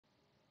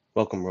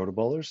Welcome,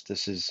 RotoBallers.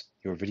 This is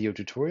your video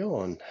tutorial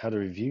on how to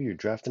review your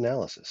draft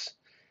analysis.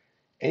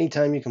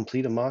 Anytime you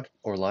complete a mock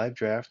or live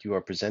draft, you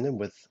are presented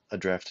with a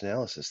draft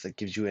analysis that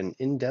gives you an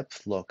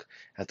in-depth look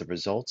at the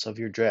results of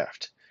your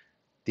draft.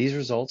 These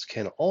results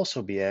can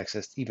also be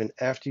accessed even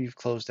after you've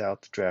closed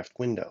out the draft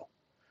window.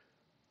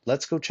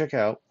 Let's go check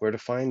out where to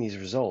find these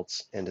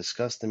results and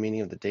discuss the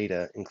meaning of the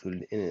data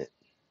included in it.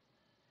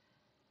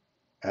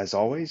 As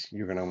always,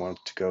 you're going to want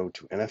to go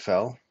to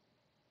NFL,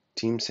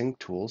 Team Sync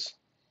Tools,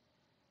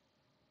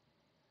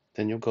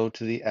 then you'll go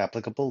to the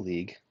applicable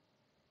league.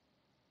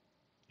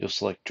 You'll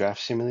select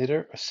Draft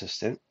Simulator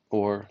Assistant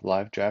or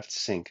Live Draft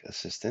Sync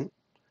Assistant,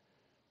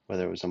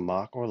 whether it was a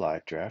mock or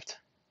live draft.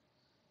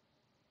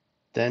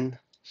 Then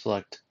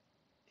select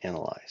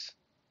Analyze.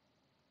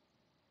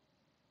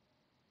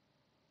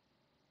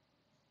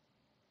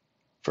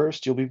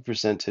 First, you'll be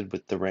presented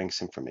with the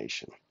ranks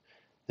information.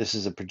 This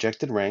is a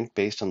projected rank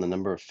based on the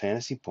number of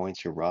fantasy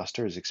points your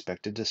roster is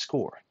expected to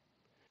score.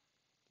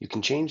 You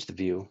can change the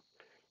view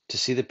to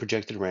see the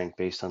projected rank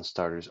based on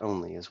starters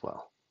only as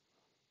well.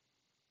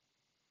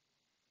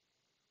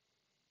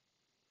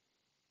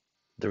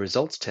 The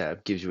Results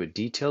tab gives you a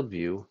detailed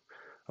view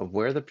of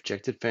where the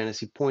projected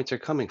fantasy points are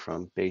coming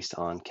from based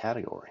on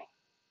category.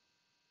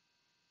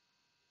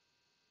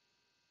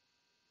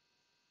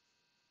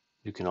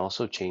 You can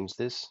also change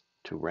this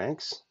to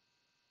ranks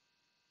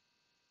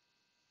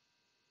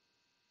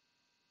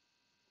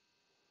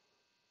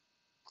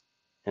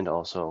and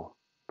also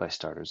by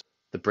starters.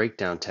 The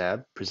Breakdown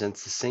tab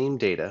presents the same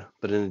data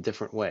but in a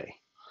different way.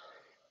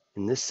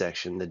 In this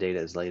section, the data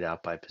is laid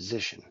out by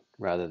position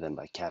rather than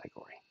by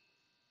category.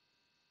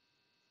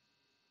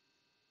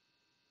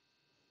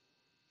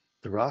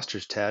 The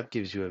Rosters tab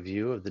gives you a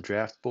view of the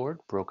draft board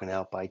broken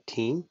out by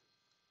team.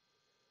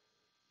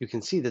 You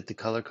can see that the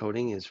color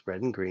coding is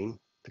red and green.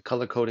 The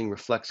color coding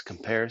reflects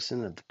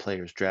comparison of the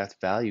player's draft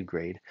value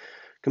grade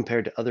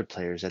compared to other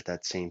players at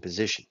that same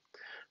position.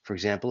 For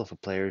example, if a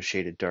player is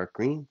shaded dark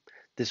green,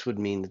 this would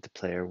mean that the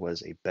player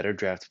was a better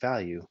draft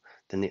value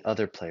than the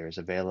other players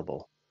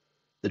available.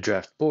 The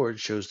draft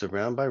board shows the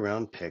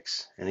round-by-round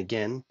picks and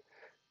again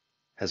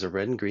has a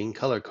red and green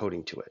color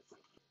coding to it.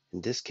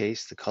 In this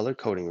case, the color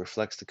coding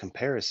reflects the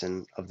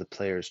comparison of the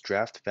player's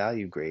draft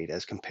value grade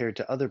as compared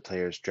to other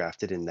players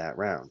drafted in that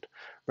round,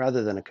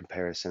 rather than a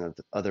comparison of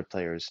the other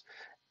players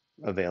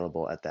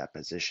available at that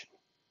position.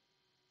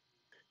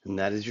 And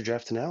that is your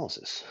draft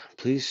analysis.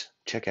 Please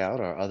check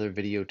out our other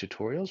video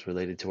tutorials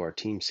related to our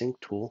Team Sync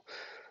tool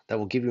that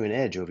will give you an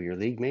edge over your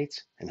league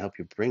mates and help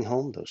you bring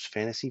home those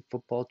fantasy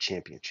football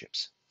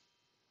championships.